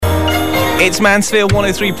It's Mansfield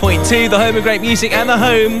 103.2, the home of great music and the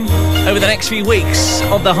home, over the next few weeks,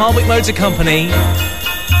 of the Hardwick Motor Company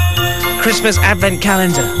Christmas Advent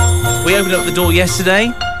Calendar. We opened up the door yesterday.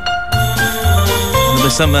 There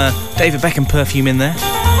was some David Beckham perfume in there.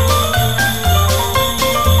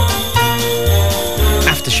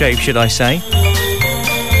 Aftershave, should I say.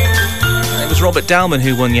 It was Robert Dalman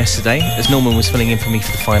who won yesterday, as Norman was filling in for me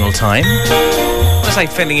for the final time. When I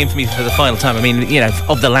say filling in for me for the final time, I mean, you know,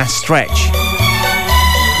 of the last stretch.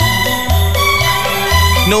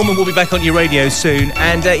 Norman will be back on your radio soon.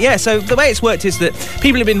 And, so the way it's worked is that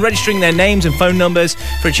people have been registering their names and phone numbers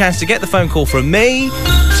for a chance to get the phone call from me,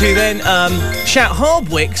 to then shout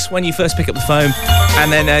Hardwicks when you first pick up the phone,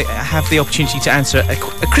 and then have the opportunity to answer a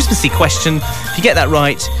Christmassy question. If you get that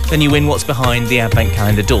right, then you win what's behind the Advent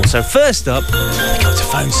Calendar door. So first up, we've got to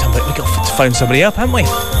phone somebody up, haven't we?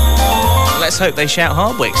 Let's hope they shout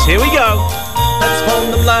Hardwicks. Here we go. Let's phone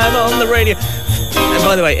them live on the radio. And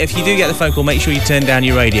by the way, if you do get the phone call, make sure you turn down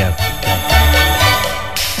your radio.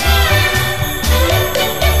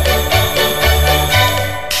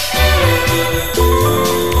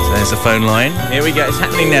 So there's the phone line. Here we go. It's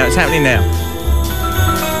happening now. It's happening now.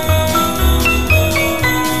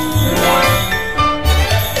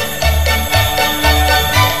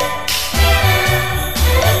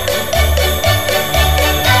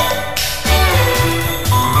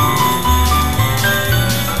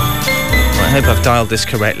 I hope I've dialed this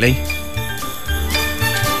correctly.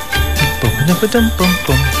 Remember,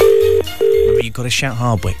 you've got to shout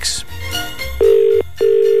Hardwicks.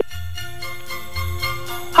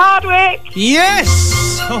 Hardwick!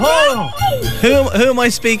 Yes! Oh, who am I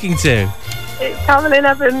speaking to? It's Carolyn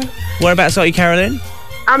Evans. Whereabouts are you, Carolyn?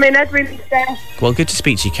 I'm in Edwinstown. Well, good to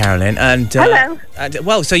speak to you, Carolyn. And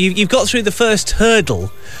hello. So you've got through the first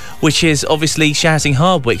hurdle, which is obviously shouting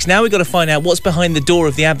Hardwicks. Now we've got to find out what's behind the door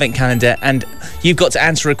of the Advent Calendar, and you've got to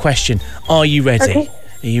answer a question. Are you ready? Okay.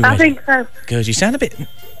 Are you ready? I think so. Good. You sound a bit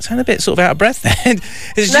sort of out of breath then.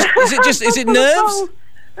 Is it nerves?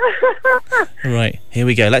 Right, here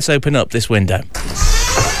we go. Let's open up this window.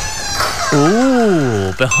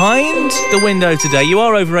 Ooh, behind the window today. You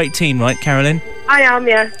are over 18, right, Carolyn? I am,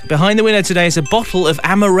 yeah. Behind the window today is a bottle of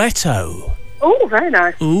Amaretto. Oh, very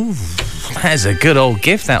nice. Ooh, that's a good old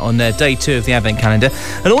gift, that, on day 2 of the Advent Calendar.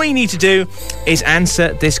 And all you need to do is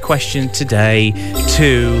answer this question today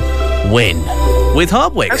to win with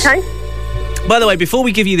Hardwicks. Okay. By the way, before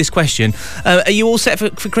we give you this question, are you all set for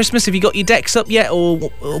Christmas? Have you got your decks up yet, or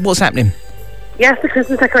what's happening? Yes, the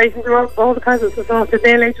Christmas decorations are up, all the presents are sorted,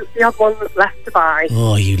 nearly just the odd one that's left to buy.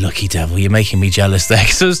 Oh, you lucky devil, you're making me jealous there,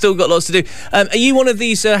 because I've still got lots to do. Are you one of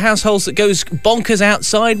these households that goes bonkers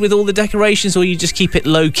outside with all the decorations, or you just keep it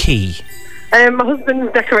low-key? My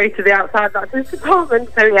husband's decorated the outside, that's his department,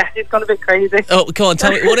 so yeah, it's gone a bit crazy. Oh, come on,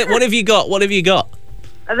 tell me, what have you got? What have you got?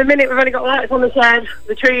 At the minute, we've only got lights on the shed,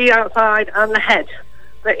 the tree outside, and the head.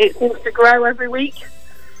 But it seems to grow every week.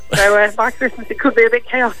 So by Christmas, it could be a bit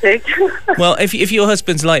chaotic. Well, if your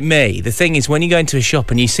husband's like me, the thing is, when you go into a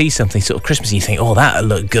shop and you see something sort of Christmassy, you think, oh, that'll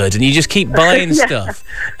look good, and you just keep buying stuff.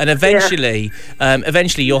 And eventually,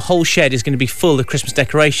 your whole shed is going to be full of Christmas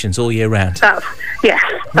decorations all year round. That's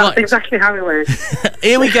right. Exactly how it works.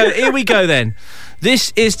 Here we go then.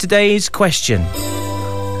 This is today's question.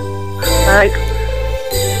 Right.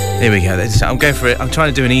 Here we go. I'm going for it. I'm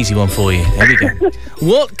trying to do an easy one for you. Here we go.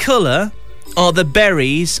 What colour are the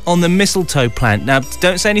berries on the mistletoe plant? Now,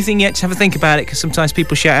 don't say anything yet. Just have a think about it, because sometimes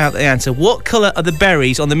people shout out the answer. What colour are the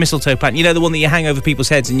berries on the mistletoe plant? You know, the one that you hang over people's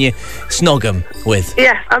heads and you snog them with.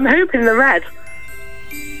 Yeah, I'm hoping the red.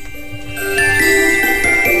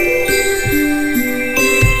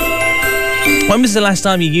 When was the last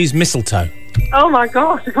time you used mistletoe? Oh my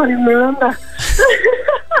gosh, I can't even remember.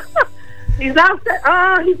 He's now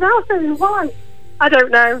saying white. I don't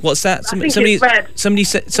know. What's that? Somebody it's red. Somebody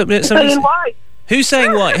said saying white. Who's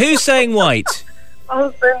saying white? Who's saying white? My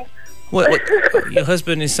husband. What? Your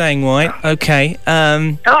husband is saying white. Okay. I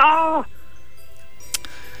don't know.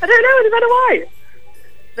 Is that a white?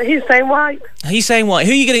 But he's saying white. He's saying white.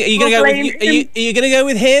 Who are you going to? Are you going to go with? Are you going to go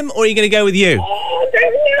with him, or are you going to go with you? Oh, I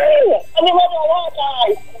don't know. I'm a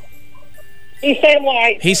white guy. He's saying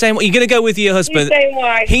white. He's saying what? You're going to go with your husband? He's saying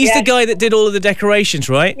white. He's the guy that did all of the decorations,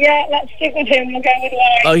 right? Yeah, let's stick with him. We'll go with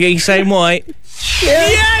white. Oh, yeah, he's saying white. Yeah.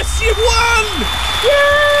 Yes, you've won! Yay!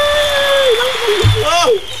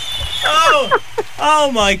 Oh,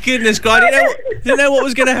 Oh my goodness, God! Didn't know what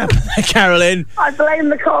was going to happen there, Carolyn. I blame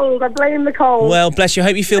the cold. Well, bless you. I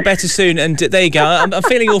hope you feel better soon. And there you go. I'm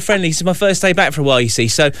feeling all friendly. This is my first day back for a while, you see.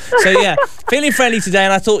 So yeah, feeling friendly today.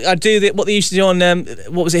 And I thought I'd do what they used to do on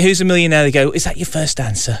what was it? Who's a Millionaire? They go, is that your first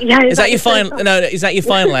answer? Yeah. Is that your final? No, is that your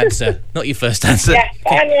final answer? Not your first answer. Yeah,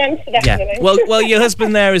 final answer, definitely. Yeah. Well, your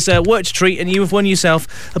husband there has worked a treat, and you have won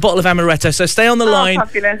yourself a bottle of amaretto. So stay on the line,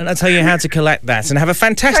 fabulous. and I'll tell you how to collect that. And have a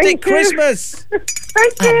fantastic Christmas.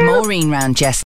 Thank you. Maureen round Jess.